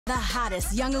The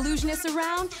hottest young illusionists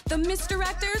around, the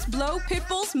misdirectors blow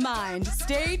Pitbull's mind.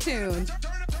 Stay tuned.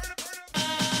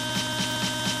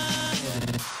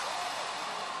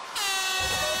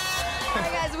 All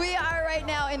right, guys, we are right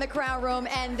now in the Crown Room,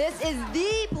 and this is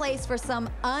the place for some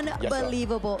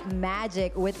unbelievable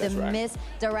magic with the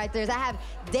misdirectors. I have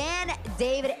Dan,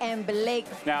 David, and Blake.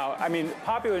 Now, I mean,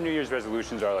 popular New Year's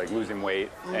resolutions are like losing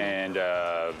weight and,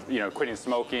 you know, quitting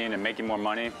smoking and making more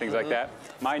money, things like that.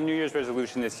 My New Year's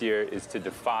resolution this year is to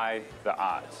defy the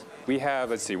odds. We have,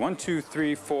 let's see, 1, 2,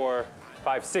 3, 4,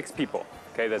 5, 6 people.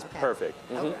 Okay, that's perfect.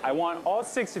 I want all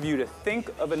 6 of you to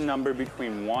think of a number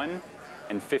between 1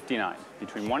 and 59.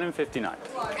 Between 1 and 59.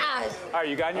 Gosh. All right,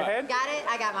 you got it in your head? Got it?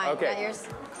 I got mine. Okay. Got yours?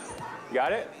 You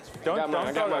got it? Don't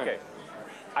start. Okay.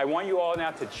 I want you all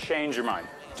now to change your mind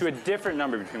to a different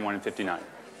number between 1 and 59.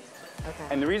 Okay.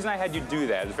 And the reason I had you do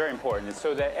that is very important. Is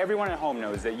so that everyone at home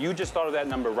knows that you just thought of that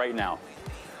number right now.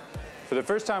 For the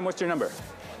first time, what's your number?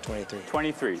 23.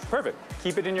 23. Perfect.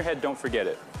 Keep it in your head. Don't forget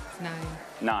it. 9.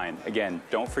 9. Again,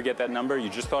 don't forget that number. You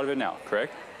just thought of it now,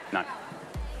 correct? 9.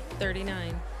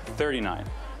 39. 39.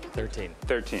 13.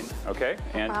 13, okay?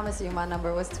 I promise you my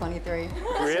number was 23.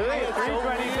 Really? I so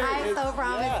promise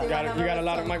you my number You got a was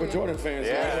lot of 23. Michael Jordan fans.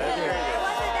 It wasn't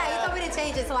that. He told me to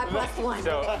change it, so I plus 1.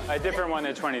 So a different one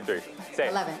than 23. Say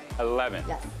 11. 11.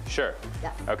 Yes. Sure.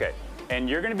 Yes. Okay. And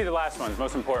you're going to be the last one, the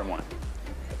most important one.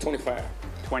 25.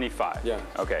 25. Yeah.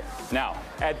 Okay. Now,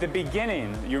 at the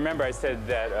beginning, you remember I said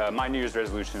that my New Year's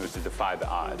resolution was to defy the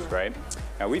odds, right?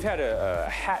 Now, we've had a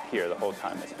hat here the whole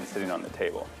time that's been sitting on the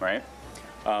table, right?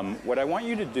 What I want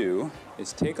you to do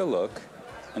is take a look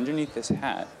underneath this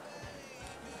hat.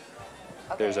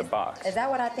 Okay. There's a box. Is that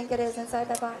what I think it is inside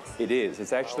that box? It is.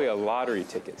 It's actually a lottery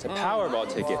ticket. It's a Powerball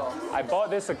ticket. I bought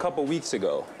this a couple weeks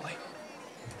ago.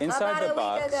 Inside the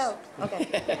box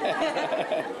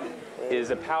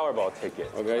is a Powerball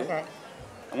ticket. Okay.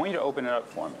 I want you to open it up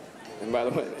for me. And by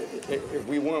the way, if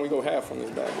we won, we go half on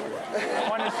this bad boy. I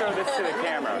want to show this to the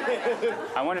camera.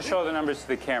 I want to show the numbers to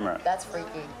the camera. That's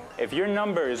freaky. If your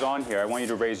number is on here, I want you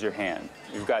to raise your hand.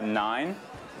 You've got 9,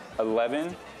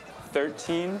 11,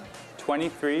 13,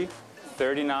 23,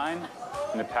 39,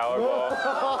 and the Powerball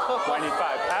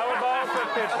 25. Powerball for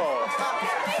Pitbull.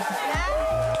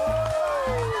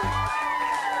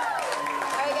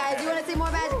 All right, guys, you want to see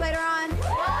more magic later on?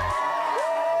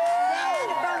 Then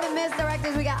from the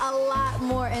misdirectors, we got a lot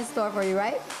more in store for you,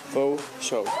 right? Full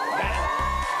show.